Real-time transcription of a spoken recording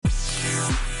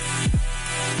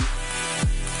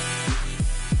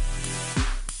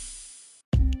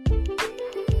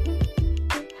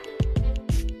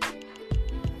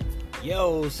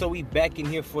Yo, so we back in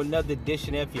here for another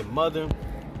edition of Your Mother.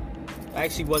 I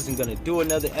actually wasn't going to do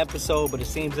another episode, but it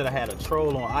seems that I had a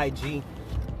troll on IG.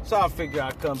 So I figured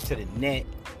I'd come to the net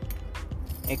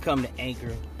and come to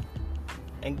Anchor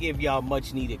and give y'all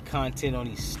much needed content on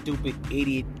these stupid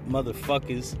idiot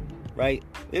motherfuckers, right?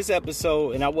 This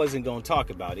episode, and I wasn't going to talk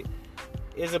about it,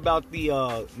 is about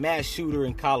the mass shooter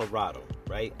in Colorado,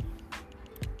 right?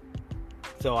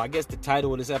 So I guess the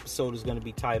title of this episode is going to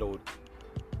be titled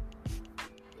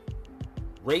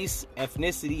Race,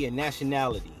 Ethnicity, and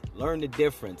Nationality. Learn the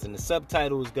difference. And the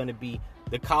subtitle is going to be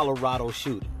the Colorado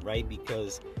shooting, right?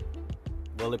 Because,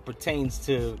 well, it pertains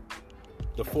to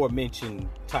the aforementioned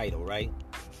title, right?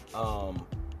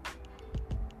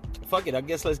 Fuck it. I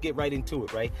guess let's get right into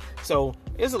it, right? So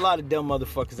there's a lot of dumb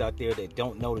motherfuckers out there that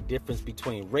don't know the difference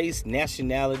between race,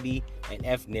 nationality, and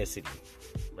ethnicity,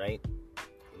 right?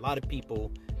 A lot of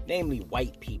people, namely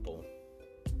white people,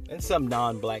 and some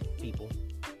non-black people,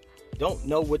 don't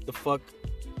know what the fuck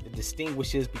the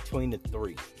distinguishes between the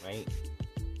three, right?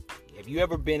 Have you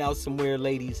ever been out somewhere,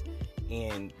 ladies,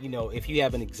 and, you know, if you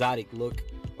have an exotic look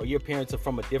or your parents are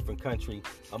from a different country,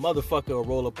 a motherfucker will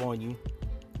roll up on you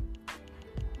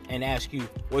and ask you,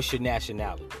 what's your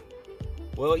nationality?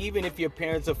 Well, even if your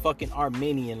parents are fucking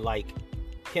Armenian like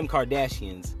Kim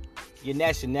Kardashian's, your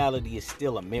nationality is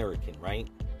still American, right?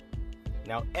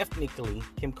 Now, ethnically,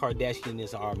 Kim Kardashian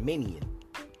is Armenian,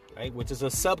 right? Which is a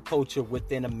subculture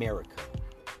within America.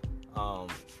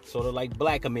 Sort of like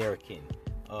Black American,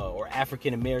 or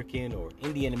African American, or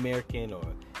Indian American, or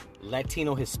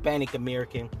Latino Hispanic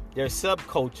American. They're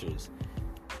subcultures.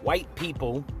 White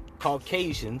people,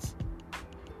 Caucasians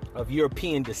of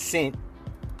European descent,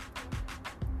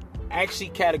 actually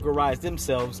categorize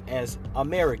themselves as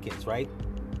Americans, right?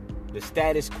 The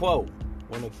status quo.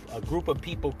 When a group of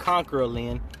people conquer a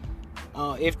land,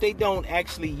 if they don't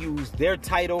actually use their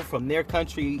title from their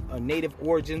country or native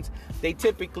origins, they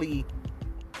typically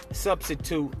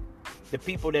substitute the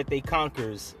people that they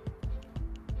conquer's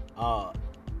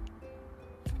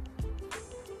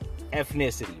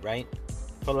ethnicity, right?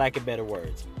 For lack of better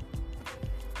words.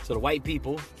 So the white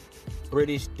people,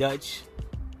 British, Dutch,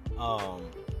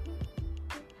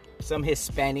 some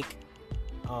Hispanic,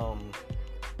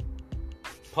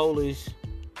 Polish,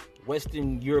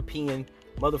 Western European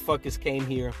motherfuckers came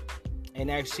here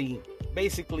and actually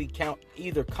basically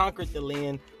either conquered the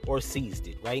land or seized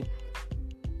it, right?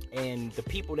 And the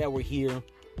people that were here,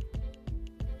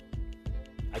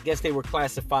 I guess they were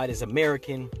classified as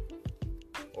American,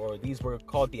 or these were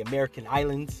called the American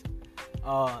Islands.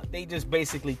 They just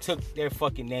basically took their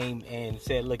fucking name and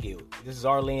said, look, this is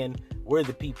our land. We're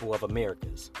the people of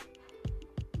Americas.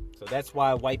 So that's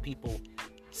why white people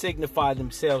signify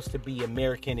themselves to be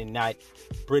American and not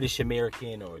British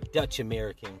American or Dutch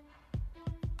American.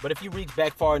 But if you reach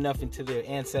back far enough into their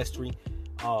ancestry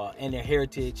and their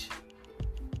heritage,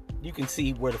 you can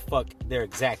see where the fuck they're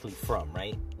exactly from,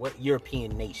 right? What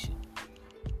European nation?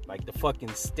 Like the fucking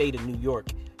state of New York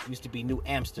used to be New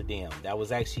Amsterdam. That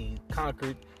was actually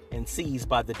conquered and seized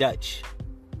by the Dutch.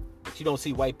 But you don't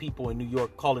see white people in New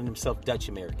York calling themselves Dutch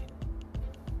American.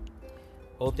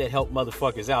 Hope that helped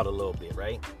motherfuckers out a little bit,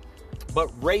 right?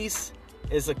 But race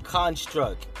is a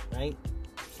construct, right?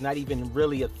 It's not even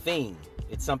really a thing.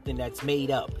 It's something that's made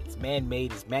up. It's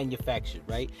man-made. It's manufactured,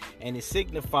 right? And it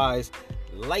signifies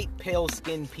light pale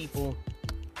skinned people,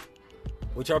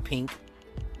 which are pink,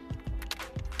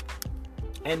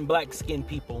 and black skinned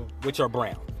people, which are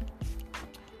brown.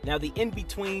 Now the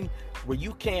in-between, where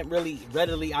you can't really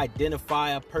readily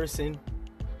identify a person,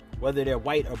 whether they're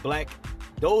white or black,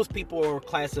 those people are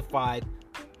classified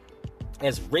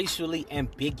as racially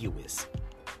ambiguous,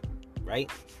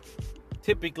 right?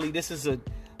 Typically, this is a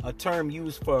term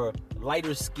used for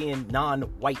lighter skinned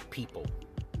non-white people.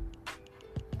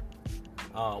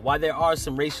 While there are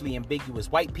some racially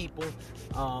ambiguous white people,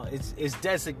 it's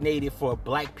designated for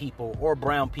black people or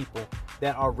brown people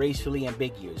that are racially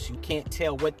ambiguous. You can't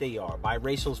tell what they are.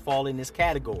 Biracials fall in this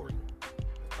category.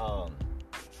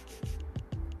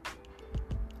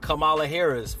 Kamala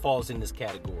Harris falls in this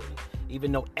category.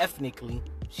 Even though ethnically,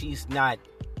 she's not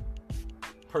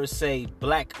per se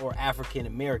black or African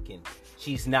American.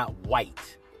 She's not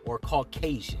white or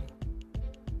Caucasian.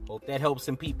 Hope that helps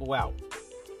some people out.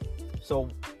 So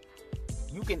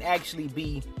you can actually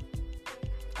be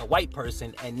a white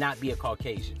person and not be a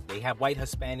Caucasian. They have white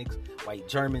Hispanics, white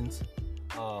Germans,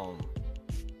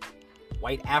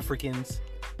 white Africans,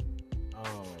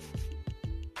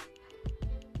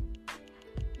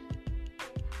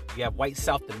 you have white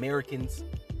South Americans.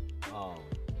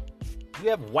 You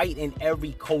have white in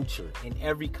every culture, in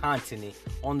every continent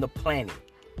on the planet.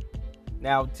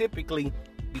 Now, typically,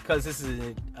 because this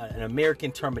is an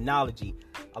American terminology,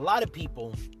 a lot of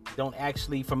people don't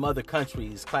actually, from other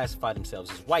countries, classify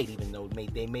themselves as white, even though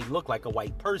they may look like a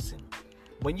white person.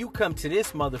 When you come to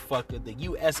this motherfucker, the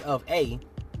US of A,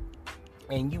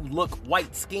 and you look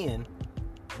white skinned,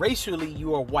 racially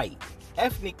you are white.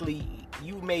 Ethnically,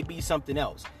 you may be something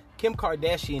else. Kim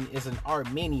Kardashian is an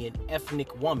Armenian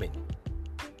ethnic woman,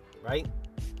 right?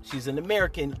 She's an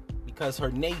American because her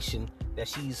nation that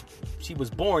she was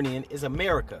born in is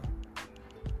America.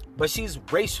 But she's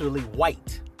racially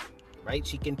white, right?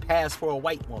 She can pass for a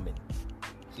white woman.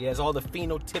 She has all the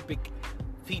phenotypic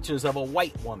features of a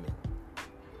white woman,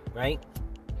 right?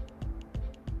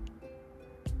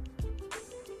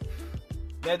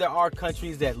 Now, there are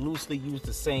countries that loosely use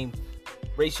the same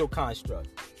racial construct.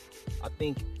 I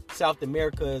think South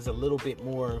America is a little bit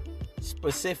more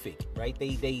specific, right?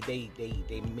 They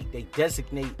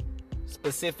designate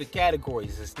specific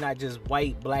categories. It's not just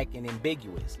white, black, and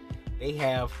ambiguous. They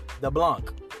have the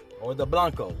blanc or the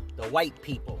blanco, the white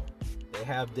people. They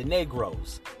have the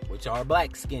negros, which are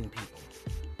black-skinned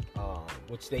people,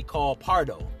 which they call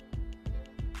pardo.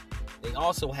 They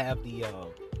also have the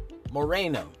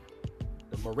moreno.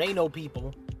 The moreno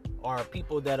people are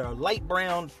people that are light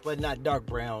brown but not dark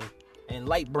brown, and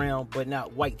light brown but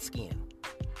not white skin,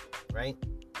 right?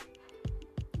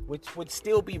 Which would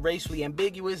still be racially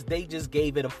ambiguous. They just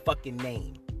gave it a fucking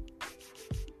name.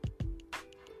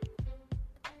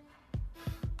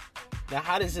 Now,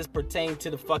 how does this pertain to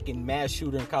the fucking mass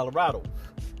shooter in Colorado?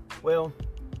 Well,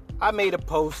 I made a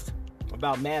post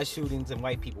about mass shootings and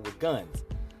white people with guns.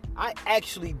 I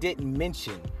actually didn't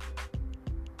mention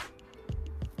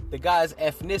the guy's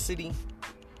ethnicity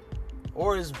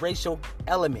or his racial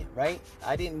element, right?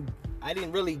 I didn't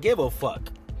really give a fuck.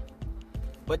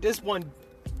 But this one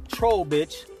troll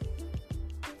bitch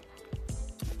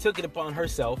took it upon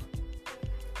herself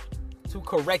to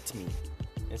correct me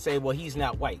and say, well, he's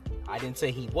not white. I didn't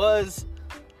say he was,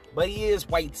 but he is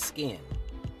white skinned.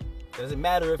 Doesn't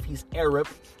matter if he's Arab,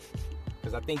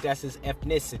 because I think that's his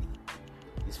ethnicity.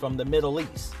 He's from the Middle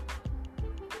East.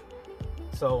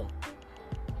 So,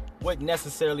 wouldn't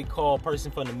necessarily call a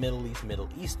person from the Middle East Middle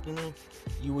Eastern.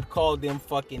 You would call them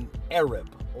fucking Arab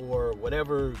or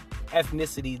whatever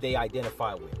ethnicity they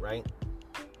identify with, right?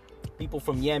 People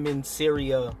from Yemen,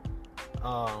 Syria,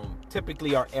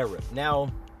 typically are Arab. Now,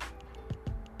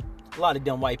 a lot of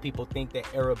dumb white people think that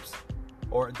Arabs,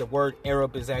 or the word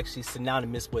Arab, is actually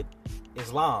synonymous with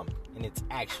Islam, and it's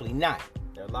actually not.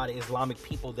 There are a lot of Islamic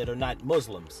people that are not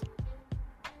Muslims.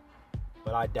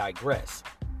 But I digress.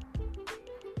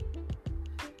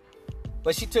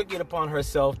 But she took it upon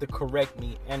herself to correct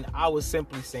me, and I was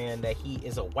simply saying that he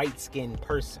is a white-skinned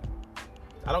person.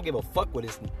 I don't give a fuck what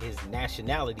his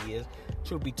nationality is.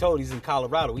 Truth be told, he's in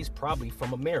Colorado. He's probably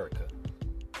from America.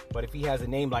 But if he has a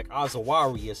name like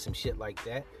Azawari or some shit like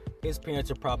that, his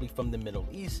parents are probably from the Middle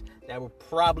East. That would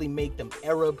probably make them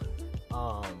Arab.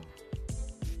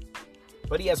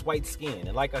 But he has white skin.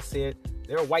 And like I said,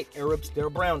 there are white Arabs, there are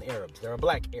brown Arabs, there are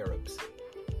black Arabs.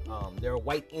 There are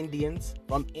white Indians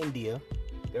from India.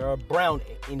 There are brown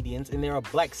Indians, and there are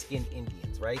black-skinned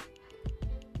Indians, right?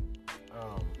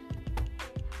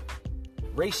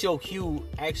 Racial hue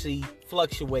actually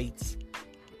fluctuates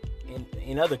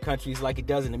in other countries like it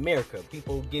does in America.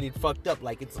 People get it fucked up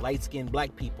like it's light-skinned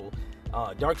black people,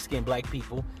 dark-skinned black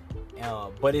people,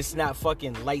 but it's not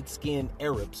fucking light-skinned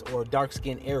Arabs or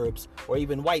dark-skinned Arabs or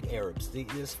even white Arabs.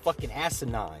 It's fucking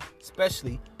asinine,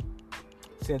 especially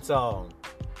since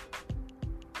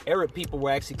Arab people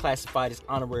were actually classified as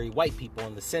honorary white people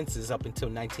in the census up until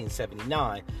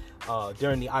 1979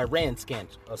 during the Iran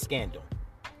scandal.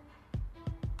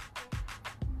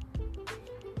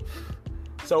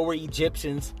 So were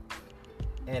Egyptians,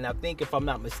 and I think, if I'm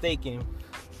not mistaken,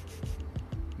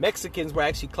 Mexicans were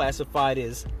actually classified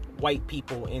as white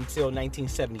people until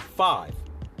 1975.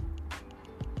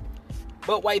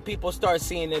 But white people started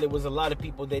seeing that it was a lot of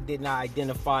people that did not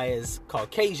identify as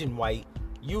Caucasian white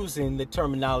using the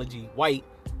terminology white,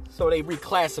 so they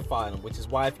reclassified them, which is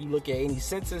why if you look at any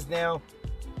census now,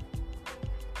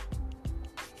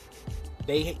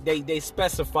 they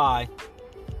specify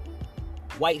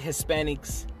white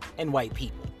Hispanics and white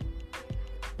people.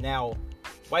 Now,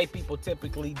 white people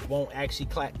typically won't actually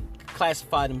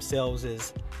classify themselves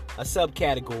as a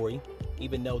subcategory,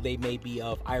 even though they may be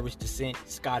of Irish descent,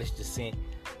 Scottish descent,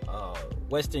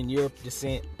 Western Europe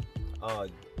descent,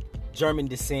 German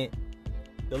descent.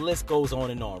 The list goes on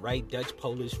and on, right? Dutch,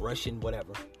 Polish, Russian,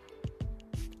 whatever.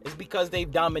 It's because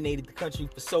they've dominated the country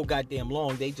for so goddamn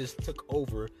long, they just took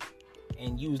over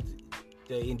and used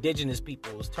the indigenous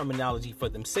people's terminology for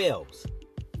themselves.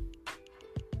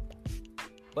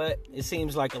 But it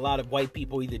seems like a lot of white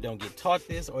people either don't get taught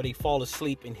this or they fall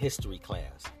asleep in history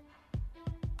class.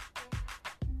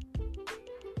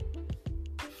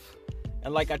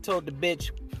 And like I told the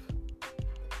bitch,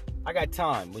 I got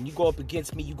time. When you go up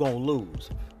against me, you gonna lose.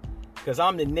 Because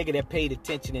I'm the nigga that paid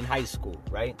attention in high school,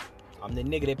 right? I'm the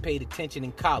nigga that paid attention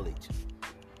in college.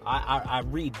 I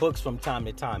read books from time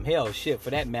to time. Hell, shit,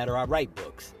 for that matter, I write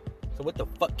books. So what the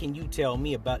fuck can you tell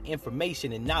me about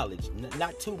information and knowledge?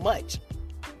 Not too much.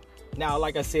 Now,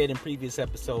 like I said in previous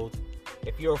episodes,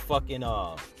 if you're a fucking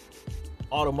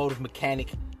automotive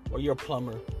mechanic, or you're a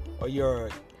plumber, or you're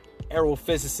an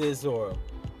aerophysicist, or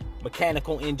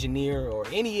mechanical engineer, or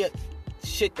any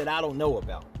shit that I don't know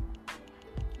about,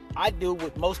 I do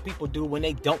what most people do when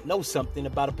they don't know something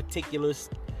about a particular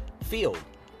field.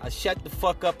 I shut the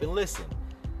fuck up and listen.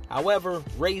 However,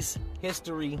 race,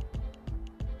 history,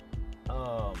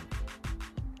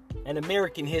 and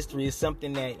American history is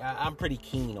something that I'm pretty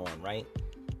keen on, right?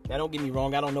 Now, don't get me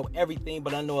wrong, I don't know everything,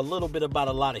 but I know a little bit about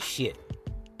a lot of shit.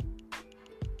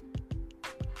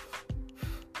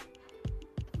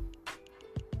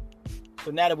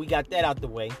 So now that we got that out the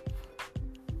way,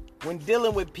 when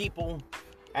dealing with people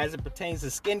as it pertains to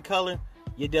skin color,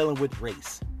 you're dealing with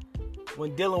race.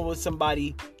 When dealing with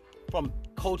somebody from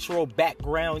cultural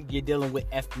background, you're dealing with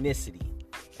ethnicity.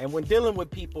 And when dealing with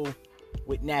people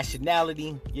with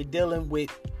nationality, you're dealing with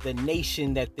the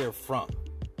nation that they're from.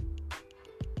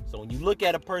 So when you look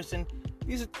at a person,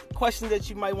 these are questions that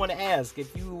you might want to ask.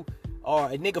 If you are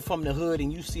a nigga from the hood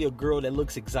and you see a girl that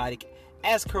looks exotic,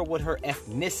 ask her what her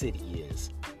ethnicity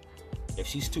is. If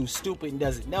she's too stupid and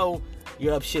doesn't know,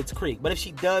 you're up shit's creek. But if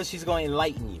she does, she's going to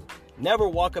enlighten you. Never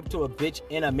walk up to a bitch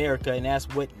in America and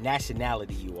ask what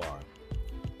nationality you are.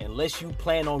 Unless you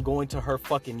plan on going to her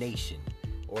fucking nation.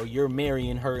 Or you're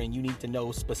marrying her and you need to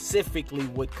know specifically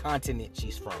what continent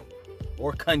she's from.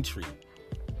 Or country.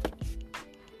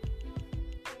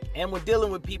 And when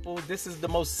dealing with people, this is the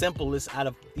most simplest out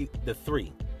of the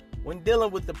three. When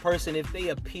dealing with the person, if they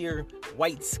appear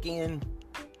white skinned,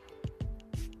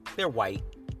 they're white.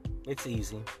 It's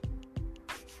easy.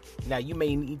 Now, you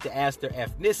may need to ask their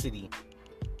ethnicity.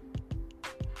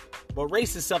 But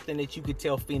race is something that you could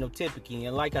tell phenotypically.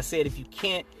 And like I said, if you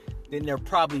can't, then they're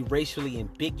probably racially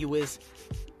ambiguous.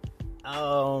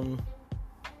 And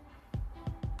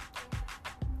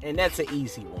that's an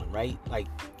easy one, right? Like,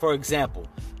 for example,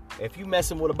 if you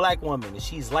messing with a black woman and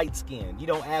she's light-skinned, you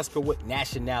don't ask her what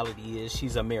nationality is.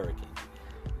 She's American.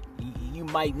 You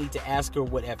might need to ask her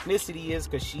what ethnicity is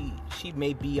because she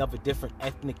may be of a different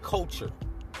ethnic culture.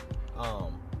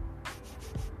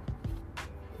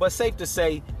 But safe to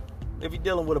say, if you're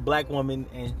dealing with a black woman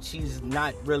and she's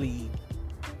not really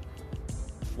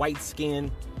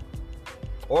white-skinned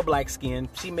or black-skinned,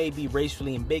 she may be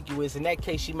racially ambiguous. In that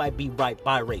case, she might be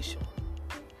biracial.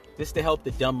 Just to help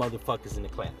the dumb motherfuckers in the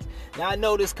class. Now, I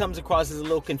know this comes across as a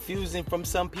little confusing from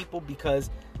some people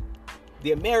because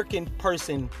the American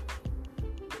person,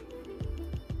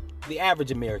 the average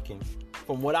American,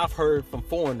 from what I've heard from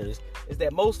foreigners, is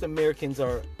that most Americans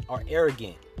are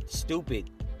arrogant, stupid.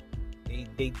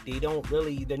 They don't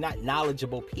really, they're not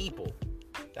knowledgeable people.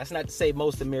 That's not to say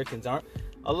most Americans aren't.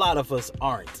 A lot of us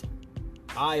aren't.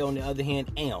 I, on the other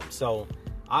hand, am. So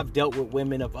I've dealt with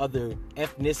women of other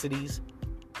ethnicities,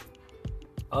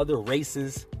 other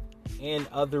races, and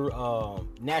other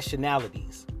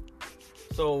nationalities.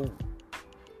 So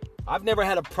I've never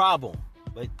had a problem,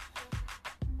 but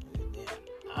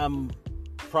I'm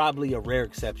probably a rare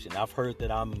exception. I've heard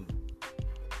that I'm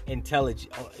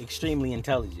intelligent, extremely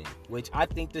intelligent, which I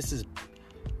think this is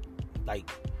like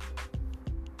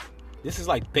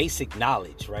basic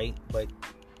knowledge, right? But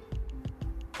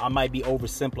I might be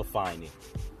oversimplifying it.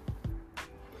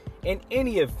 In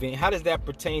any event, how does that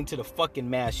pertain to the fucking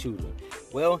mass shooter?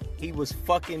 Well, he was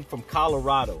fucking from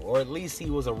Colorado, or at least he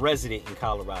was a resident in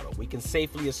Colorado. We can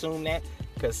safely assume that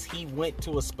because he went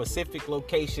to a specific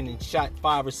location and shot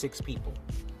 5 or 6 people.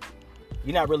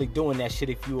 You're not really doing that shit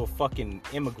if you're a fucking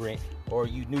immigrant or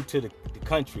you new to the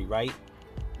country, right?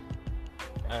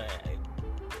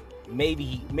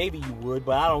 Maybe you would,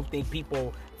 but I don't think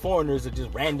foreigners are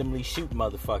just randomly shooting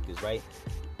motherfuckers, right?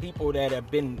 People that have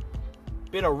been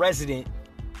a resident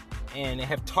and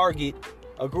have targeted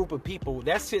a group of people,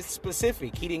 that's just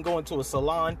specific. He didn't go into a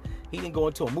salon. He didn't go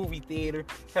into a movie theater.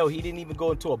 Hell, he didn't even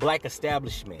go into a black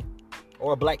establishment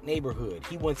or a black neighborhood.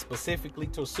 He went specifically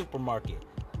to a supermarket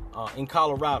in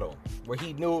Colorado where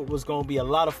he knew it was going to be a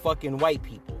lot of fucking white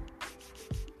people.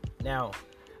 Now,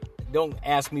 don't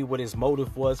ask me what his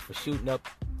motive was for shooting up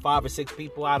 5 or 6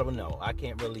 people. I don't know. I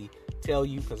can't really tell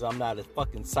you because I'm not a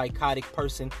fucking psychotic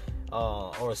person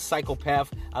or a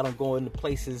psychopath. I don't go into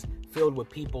places filled with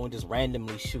people and just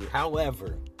randomly shoot.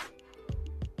 However,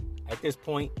 at this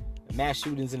point, mass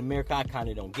shootings in America, I kind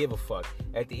of don't give a fuck.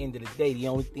 At the end of the day, the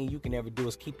only thing you can ever do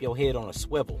is keep your head on a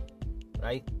swivel,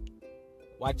 right?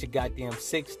 Watch your goddamn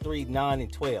 6, 3, 9,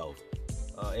 and 12.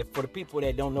 If for the people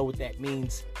that don't know what that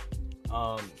means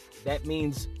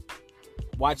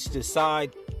watch the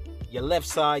side, your left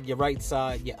side, your right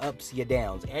side, your ups, your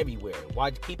downs, everywhere.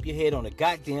 Keep your head on a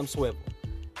goddamn swivel.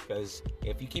 Because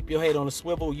if you keep your head on a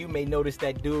swivel, you may notice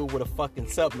that dude with a fucking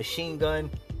submachine gun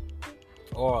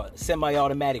or a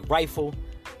semi-automatic rifle,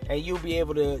 and you'll be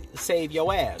able to save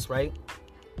your ass, right?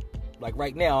 Like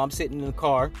right now, I'm sitting in the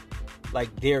car,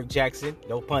 like Derek Jackson,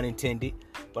 no pun intended,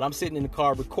 but I'm sitting in the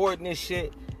car recording this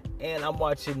shit, and I'm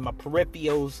watching my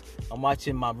peripherals, I'm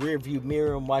watching my rear view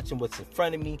mirror, I'm watching what's in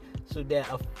front of me, so that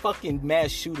a fucking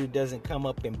mass shooter doesn't come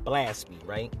up and blast me,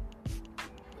 right?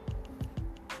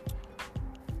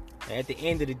 And at the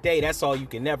end of the day, that's all you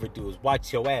can ever do is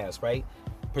watch your ass, right?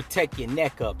 Protect your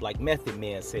neck up, like Method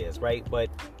Man says, right? But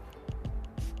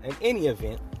in any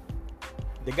event,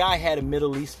 the guy had a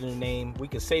Middle Eastern name. We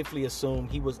can safely assume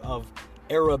he was of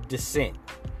Arab descent,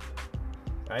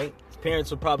 right? His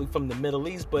parents were probably from the Middle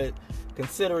East, but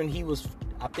considering he was,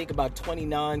 I think, about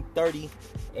 29, 30,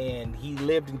 and he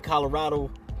lived in Colorado,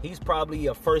 he's probably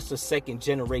a first or second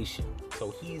generation.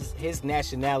 So his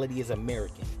nationality is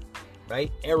American, right?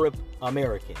 Arab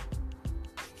American.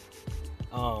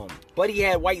 But he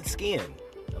had white skin.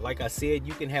 Like I said,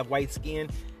 you can have white skin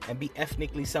and be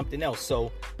ethnically something else.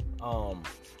 So,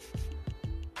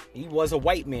 he was a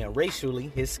white man. Racially,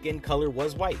 his skin color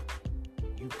was white.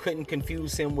 You couldn't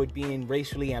confuse him with being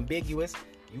racially ambiguous.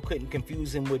 You couldn't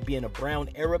confuse him with being a brown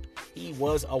Arab. He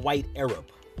was a white Arab.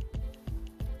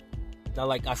 Now,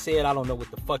 like I said, I don't know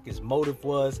what the fuck his motive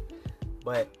was,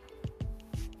 but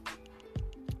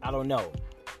I don't know.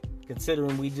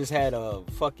 Considering we just had a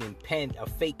fucking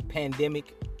fake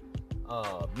pandemic,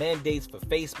 mandates for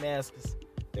face masks,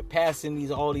 they're passing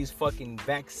all these fucking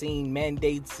vaccine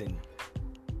mandates and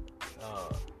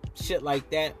shit like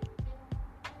that.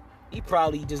 He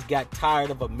probably just got tired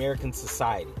of American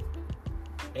society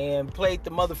and played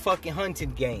the motherfucking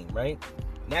hunting game, right?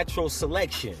 Natural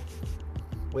selection,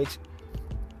 which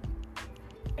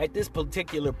at this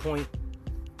particular point,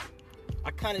 I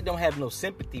kind of don't have no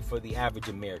sympathy for the average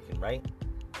American, right?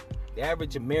 The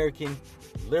average American,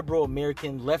 liberal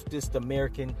American, leftist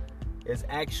American is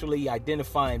actually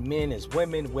identifying men as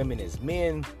women, women as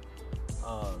men.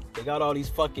 They got all these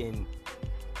fucking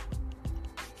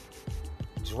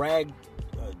drag,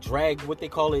 what they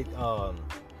call it,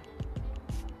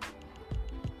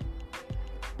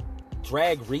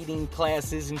 drag reading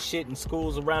classes and shit in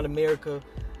schools around America.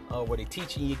 Where they're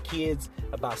teaching your kids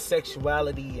about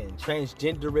sexuality and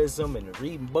transgenderism and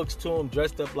reading books to them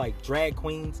dressed up like drag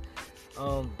queens.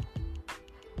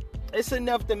 It's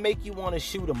enough to make you want to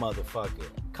shoot a motherfucker.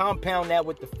 Compound that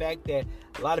with the fact that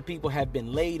a lot of people have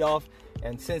been laid off,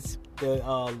 and since the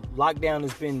lockdown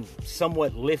has been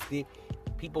somewhat lifted,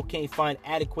 people can't find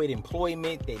adequate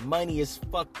employment. Their money is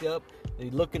fucked up. They're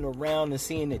looking around and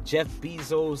seeing that Jeff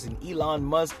Bezos and Elon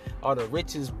Musk are the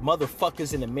richest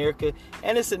motherfuckers in America.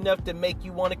 And it's enough to make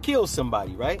you want to kill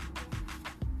somebody, right?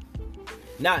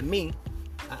 Not me.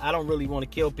 I don't really want to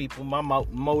kill people. My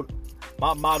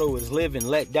motto is live and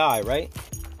let die, right?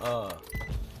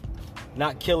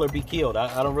 Not kill or be killed.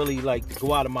 I don't really like to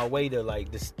go out of my way to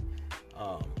like just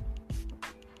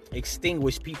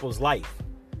extinguish people's life.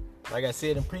 Like I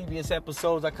said in previous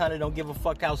episodes, I kind of don't give a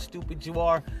fuck how stupid you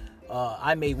are.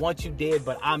 I may want you dead,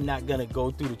 but I'm not going to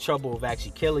go through the trouble of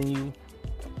actually killing you.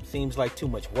 Seems like too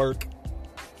much work.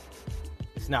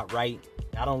 It's not right.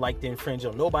 I don't like to infringe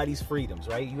on nobody's freedoms,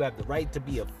 right? You have the right to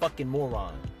be a fucking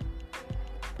moron.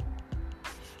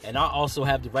 And I also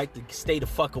have the right to stay the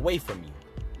fuck away from you.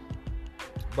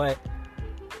 But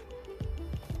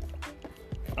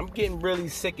I'm getting really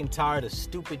sick and tired of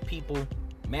stupid people,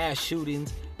 mass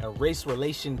shootings, and race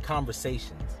relation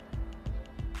conversations.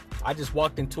 I just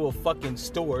walked into a fucking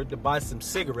store to buy some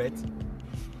cigarettes.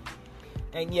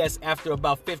 And yes, after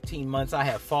about 15 months, I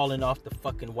have fallen off the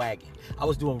fucking wagon. I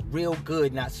was doing real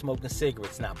good not smoking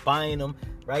cigarettes, not buying them,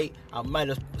 right? I might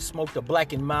have smoked a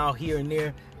Black and Mild here and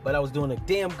there, but I was doing a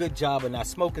damn good job of not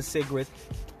smoking cigarettes.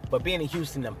 But being in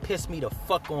Houston done pissed me the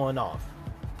fuck on off.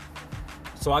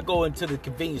 So I go into the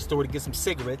convenience store to get some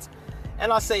cigarettes,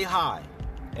 and I say hi.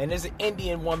 And there's an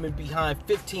Indian woman behind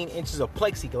 15 inches of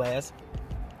plexiglass.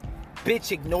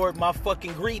 Bitch ignored my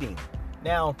fucking greeting.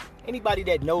 Now, anybody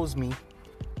that knows me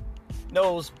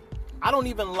knows I don't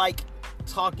even like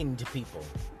talking to people.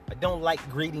 I don't like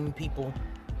greeting people.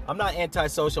 I'm not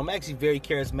antisocial. I'm actually very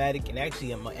charismatic, and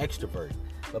actually I'm an extrovert.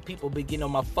 but people be getting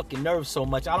on my fucking nerves so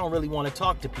much, I don't really want to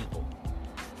talk to people.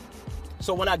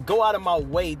 So when I go out of my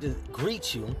way to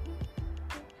greet you,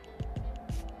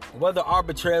 whether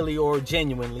arbitrarily or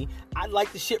genuinely, I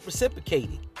like the shit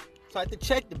reciprocated. So I have to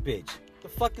check the bitch. The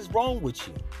fuck is wrong with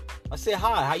you? I said,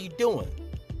 hi, how you doing?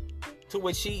 To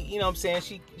which she, you know what I'm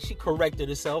saying, she corrected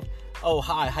herself. Oh,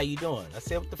 hi, how you doing? I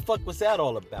said, what the fuck was that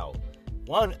all about?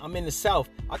 One, I'm in the South.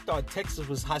 I thought Texas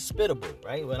was hospitable,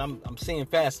 right? But I'm seeing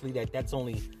fastly that that's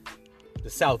only the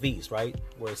Southeast, right?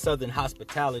 Where Southern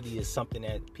hospitality is something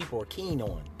that people are keen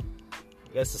on.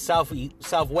 I guess the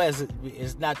Southwest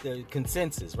is not the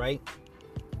consensus, right?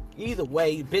 Either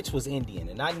way, bitch was Indian,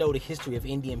 and I know the history of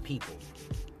Indian people.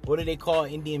 What do they call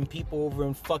Indian people over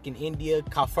in fucking India?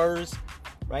 Kafirs,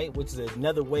 right? Which is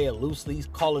another way of loosely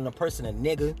calling a person a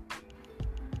nigger.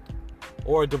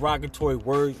 Or a derogatory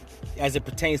word as it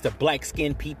pertains to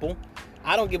black-skinned people.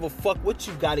 I don't give a fuck what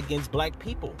you got against black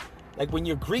people. Like when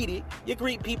you're greeted, you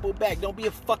greet people back. Don't be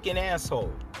a fucking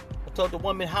asshole. I told the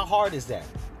woman, how hard is that?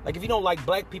 Like if you don't like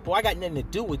black people, I got nothing to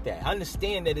do with that. I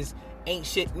understand that it's ain't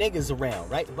shit niggas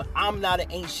around, right? But I'm not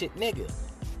an ain't shit nigga.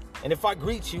 And if I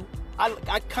greet you,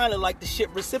 I kind of like the shit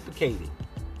reciprocated,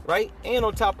 right? And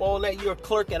on top of all that, you're a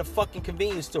clerk at a fucking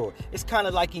convenience store. It's kind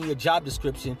of like in your job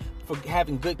description for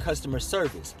having good customer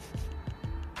service.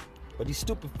 But these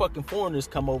stupid fucking foreigners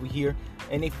come over here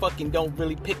and they fucking don't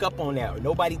really pick up on that, or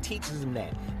nobody teaches them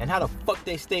that. And how the fuck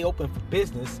they stay open for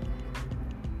business?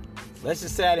 Let's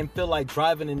just say I didn't feel like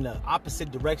driving in the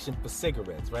opposite direction for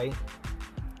cigarettes, right?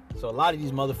 So a lot of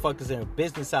these motherfuckers are in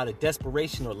business out of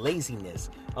desperation or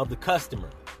laziness of the customer.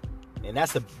 And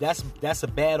that's a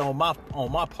bad on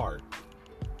my part.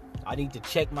 I need to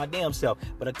check my damn self.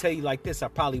 But I tell you like this, I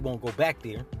probably won't go back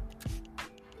there.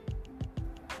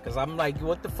 Because I'm like,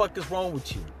 what the fuck is wrong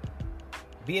with you?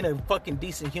 Being a fucking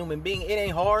decent human being, it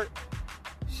ain't hard.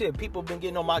 Shit, people been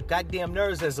getting on my goddamn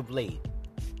nerves as of late.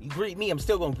 You greet me, I'm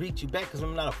still gonna greet you back because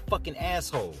I'm not a fucking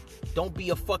asshole. Don't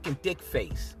be a fucking dick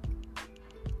face.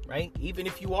 Right? Even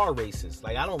if you are racist.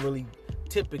 Like, I don't really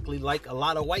typically like a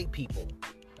lot of white people.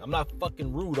 I'm not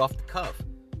fucking rude off the cuff.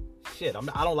 Shit,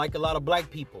 I don't like a lot of black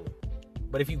people.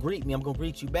 But if you greet me, I'm gonna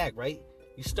greet you back, right?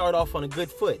 You start off on a good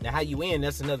foot. Now, how you end,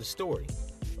 that's another story,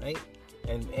 right?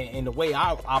 And the way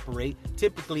I operate,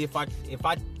 typically, if I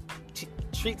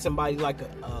treat somebody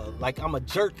like I'm a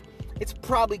jerk, it's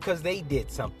probably because they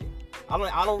did something.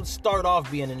 I don't start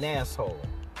off being an asshole.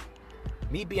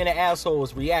 Me being an asshole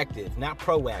is reactive, not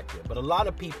proactive. But a lot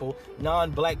of people,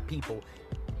 non-black people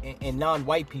and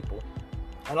non-white people,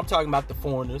 and I'm talking about the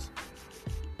foreigners,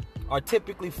 are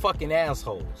typically fucking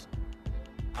assholes.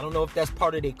 I don't know if that's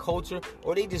part of their culture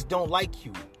or they just don't like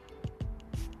you.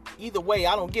 Either way,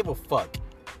 I don't give a fuck.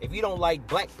 If you don't like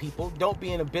black people, don't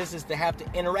be in a business to have to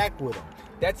interact with them.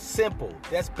 That's simple.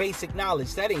 That's basic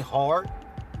knowledge. That ain't hard.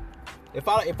 If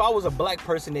I was a black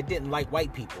person that didn't like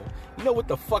white people, you know what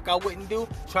the fuck I wouldn't do?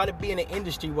 Try to be in an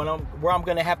industry where I'm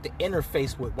gonna have to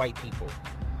interface with white people.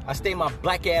 I stay my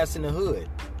black ass in the hood.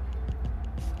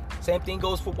 Same thing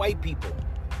goes for white people.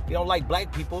 If you don't like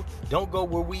black people, don't go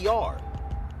where we are.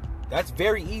 That's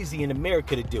very easy in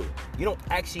America to do. You don't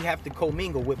actually have to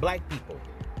commingle with black people.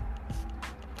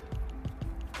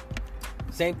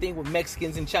 Same thing with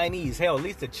Mexicans and Chinese. Hell, at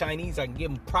least the Chinese, I can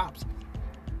give them props.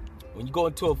 When you go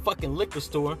into a fucking liquor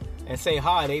store and say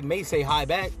hi, they may say hi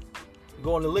back. You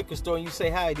go in the liquor store and you say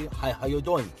hi, how you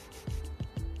doing?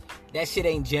 That shit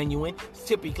ain't genuine.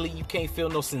 Typically, you can't feel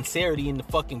no sincerity in the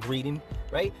fucking greeting,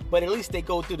 right? But at least they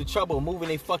go through the trouble of moving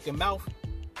their fucking mouth.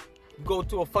 You go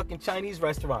to a fucking Chinese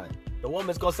restaurant. The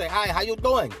woman's gonna say, hi, how you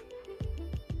doing?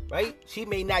 Right? She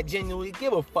may not genuinely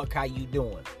give a fuck how you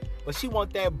doing. But she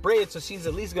want that bread, so she's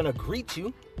at least gonna greet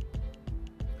you.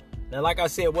 Now, like I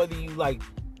said, whether you like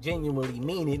genuinely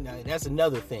mean it, that's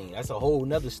another thing. That's a whole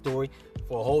nother story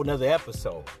for a whole nother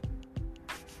episode.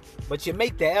 But you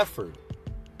make the effort.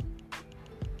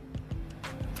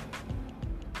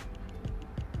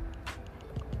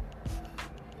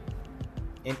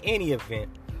 In any event,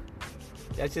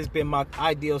 that's just been my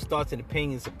ideal thoughts and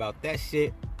opinions about that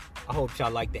shit. I hope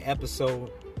y'all liked the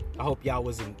episode. I hope y'all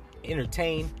was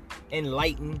entertained,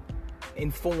 enlightened,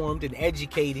 informed, and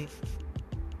educated.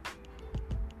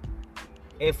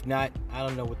 If not, I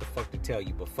don't know what the fuck to tell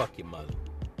you, but fuck your mother.